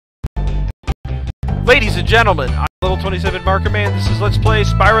Ladies and gentlemen, I'm Level 27 Marker Man. This is Let's Play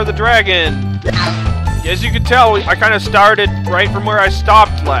Spyro the Dragon. As you can tell, I kind of started right from where I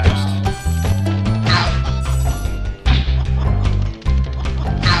stopped last.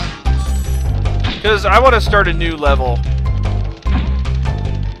 Because I want to start a new level.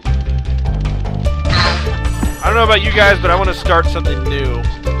 I don't know about you guys, but I want to start something new.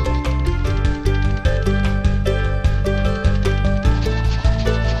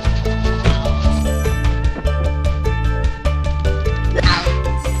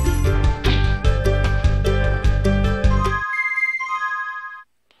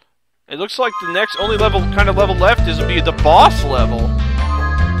 It looks like the next only kind of level left is to be the boss level.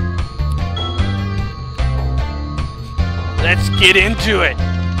 Let's get into it.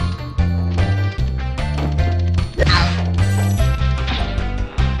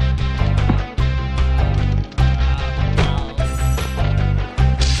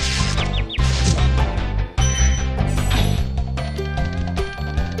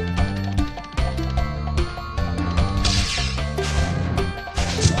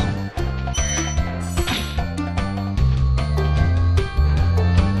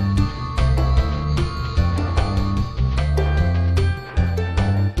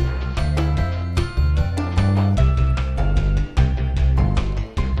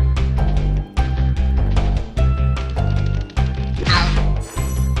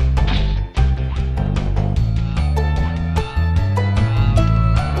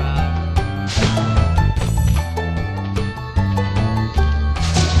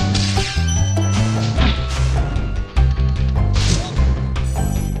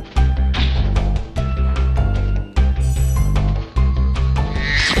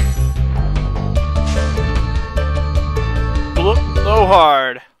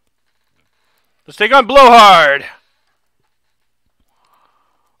 Blowhard. Let's take on Blowhard.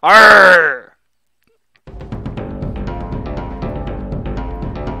 Arrgh.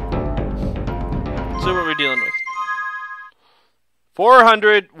 Let's see what we're dealing with.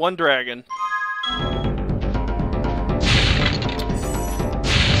 400, one dragon.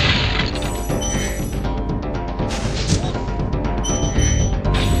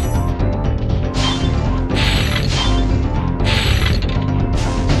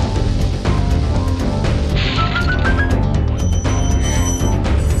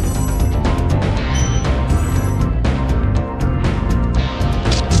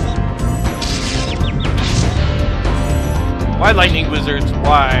 Why lightning wizards?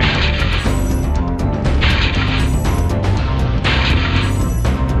 Why?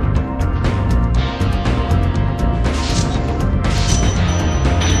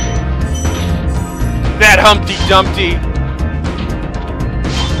 That Humpty Dumpty!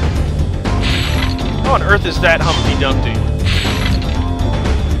 How on earth is that Humpty Dumpty?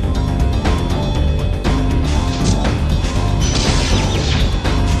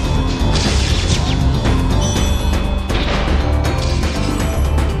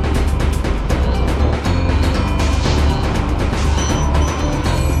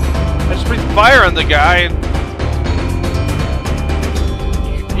 Fire on the guy,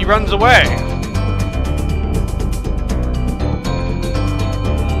 and he runs away.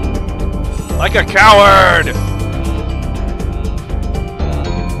 Like a coward!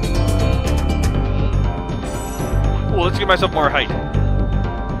 Ooh, let's give myself more height.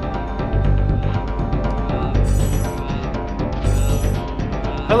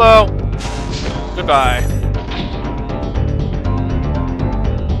 Hello. Goodbye.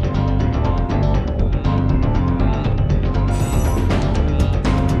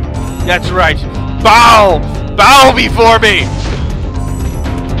 That's right. Bow! Bow before me!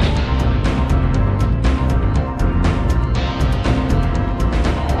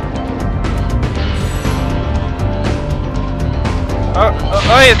 Oh,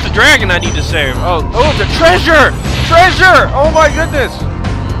 it's the dragon I need to save. Oh, the treasure! Treasure! Oh my goodness!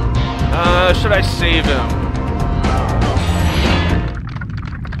 Should I save him?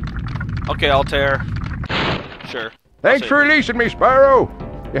 Okay, Altair. Sure. Thanks for releasing me, Spyro.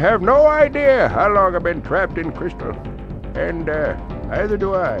 You have no idea how long I've been trapped in crystal. And, neither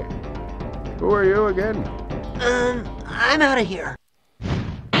do I. Who are you again? I'm out of here.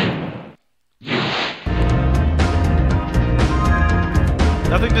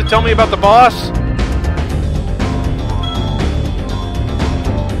 Nothing to tell me about the boss?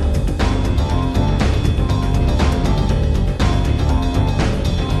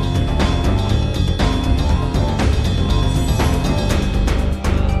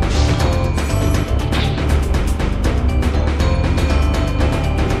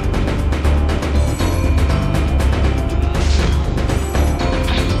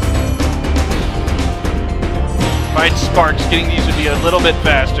 I had sparks, getting these would be a little bit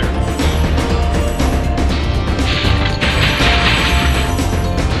faster.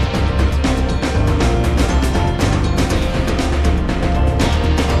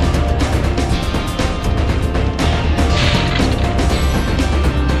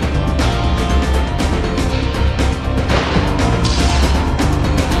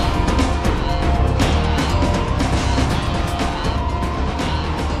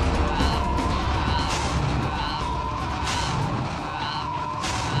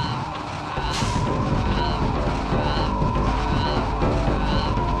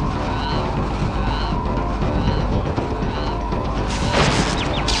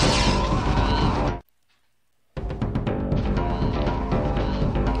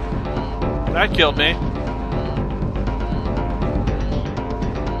 That killed me.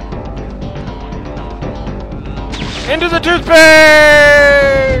 Into the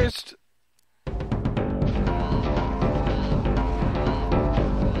toothpaste!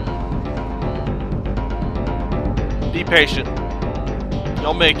 Be patient.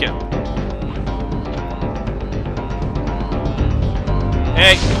 You'll make it.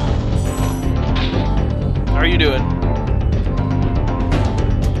 Hey! How are you doing?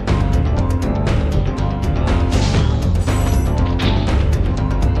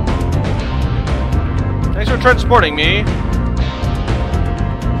 Thanks for transporting me.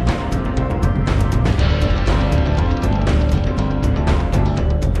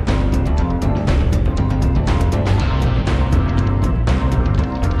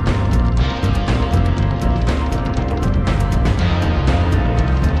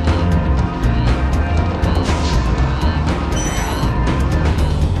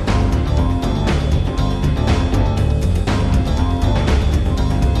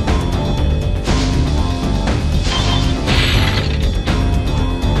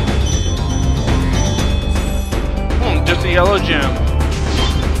 Just a yellow gem.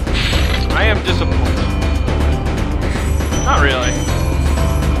 I am disappointed. Not really.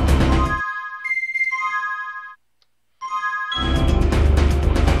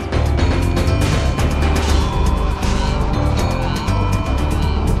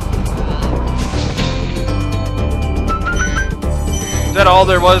 Is that all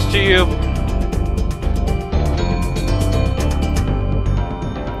there was to you?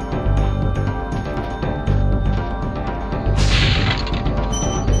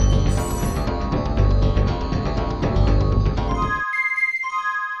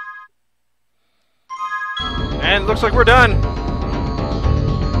 And looks like we're done.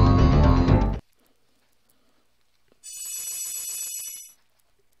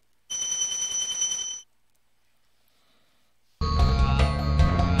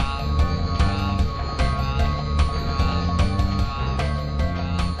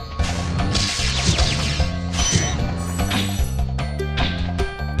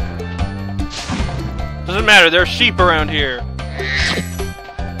 Doesn't matter, there's sheep around here.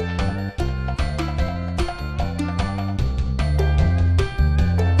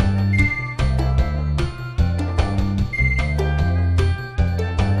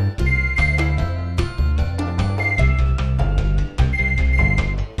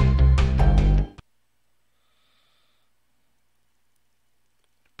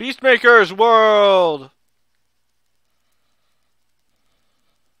 Beastmaker's World!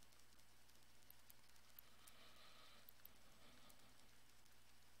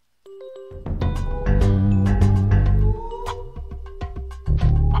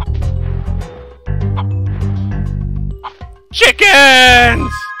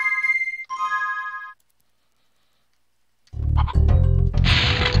 Chickens!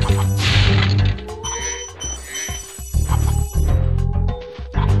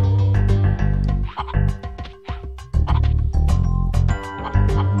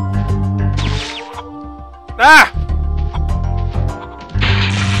 Ah!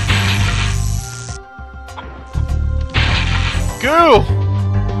 Goo!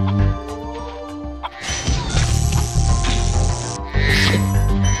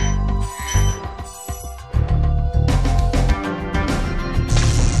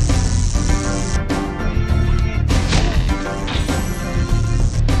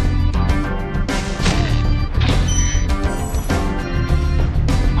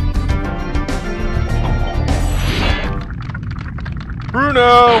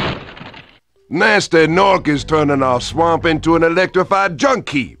 Bruno! Nasty Nork is turning our swamp into an electrified junk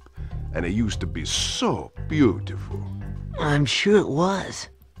heap. And it used to be so beautiful. I'm sure it was.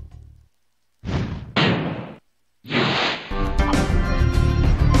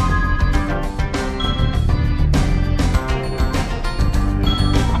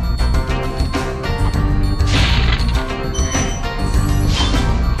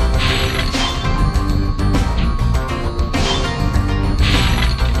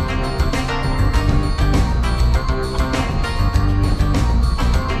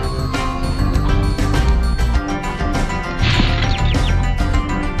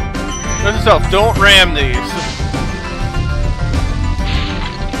 yourself, don't ram these.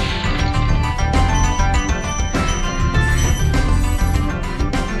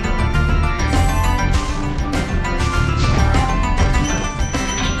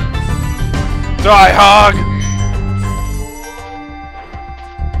 Die, hog!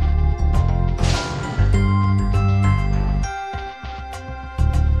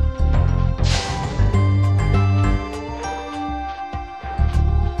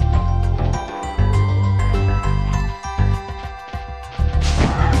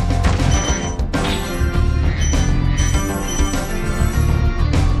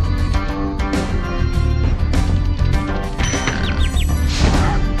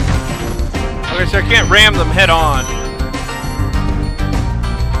 So I can't ram them head on.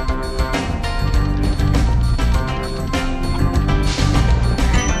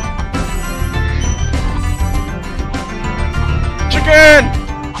 Chicken!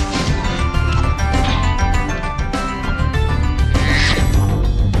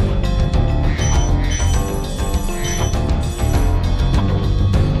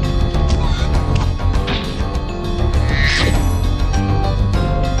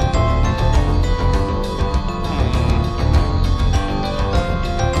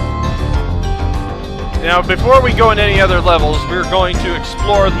 Now, before we go into any other levels, we're going to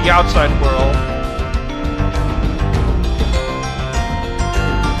explore the outside world.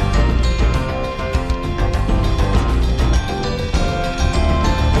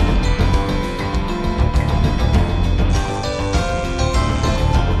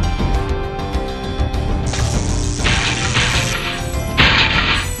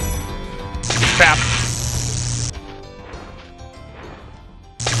 Crap.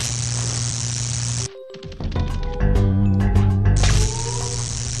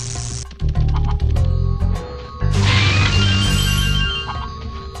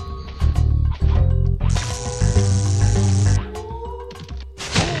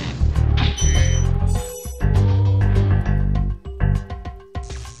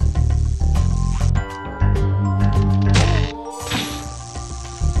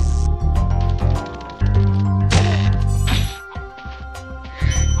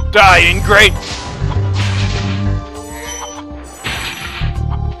 Die, ingrate!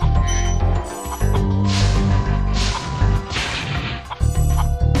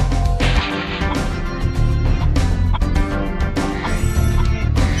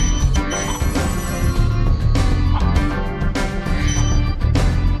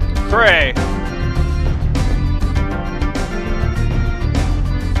 Pray.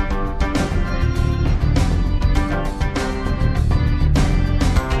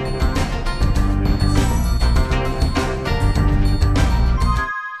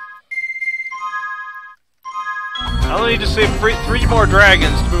 I only need to save three more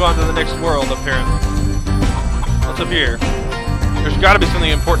dragons to move on to the next world, apparently. What's up here? There's gotta be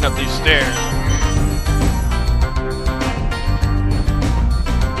something important up these stairs.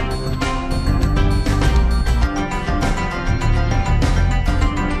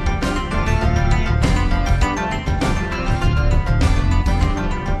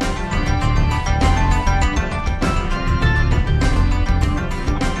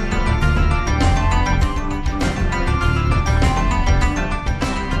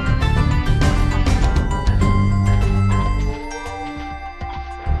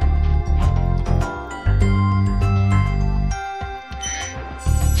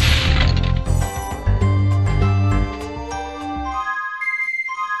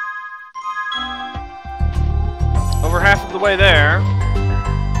 Over half of the way there.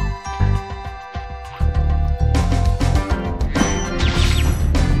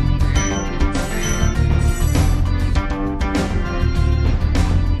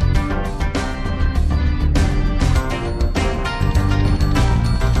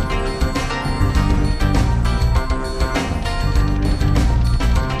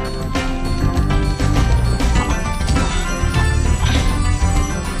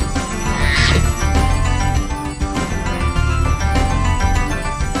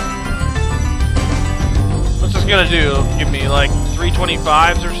 Gonna do? Give me like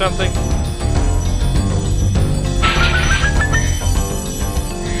 325s or something?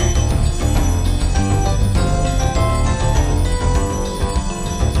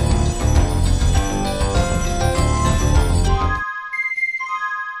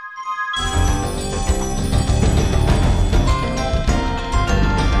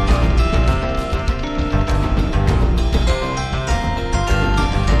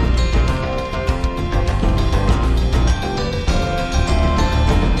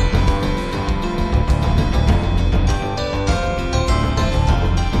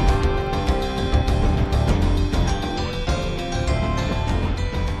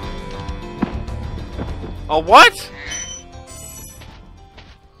 what?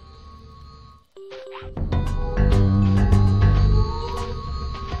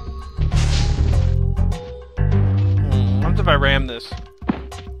 What if I ram this?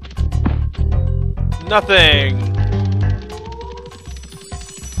 Nothing!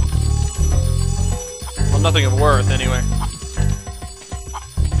 Well, nothing of worth, anyway.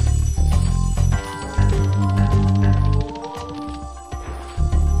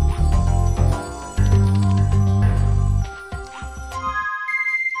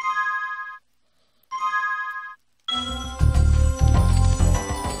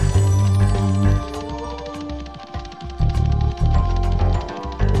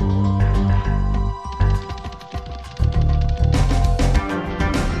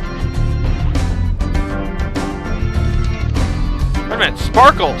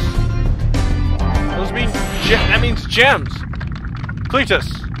 Sparkles! Those mean that means gems. Cletus.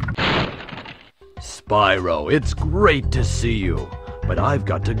 Spyro, it's great to see you, but I've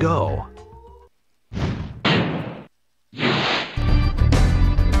got to go.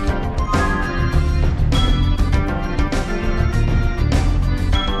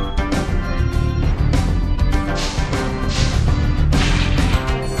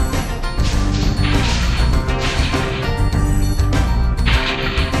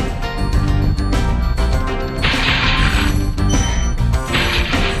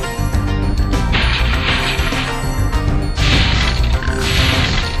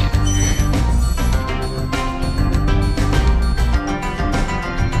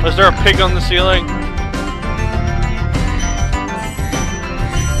 Was there a pig on the ceiling?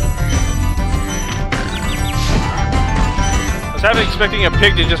 I was expecting a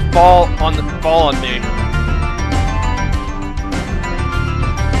pig to just fall on me.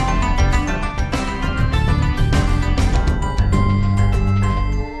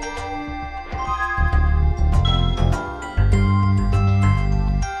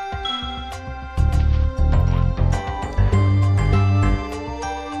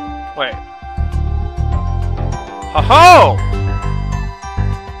 Wait. Ho-ho!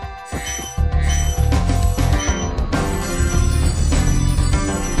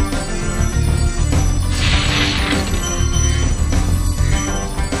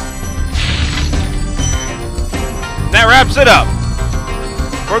 That wraps it up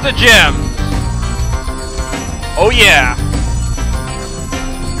for the gems. Oh yeah.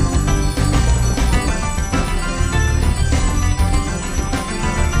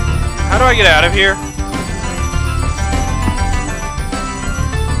 How do I get out of here?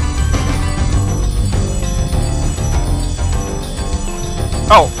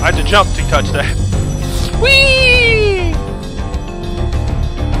 Oh, I had to jump to touch that. Whee!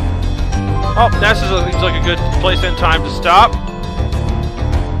 Oh, this seems like a good place and time to stop.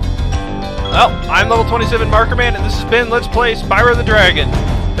 Well, I'm level 27 Marker Man, and this has been Let's Play Spyro the Dragon.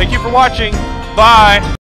 Thank you for watching. Bye!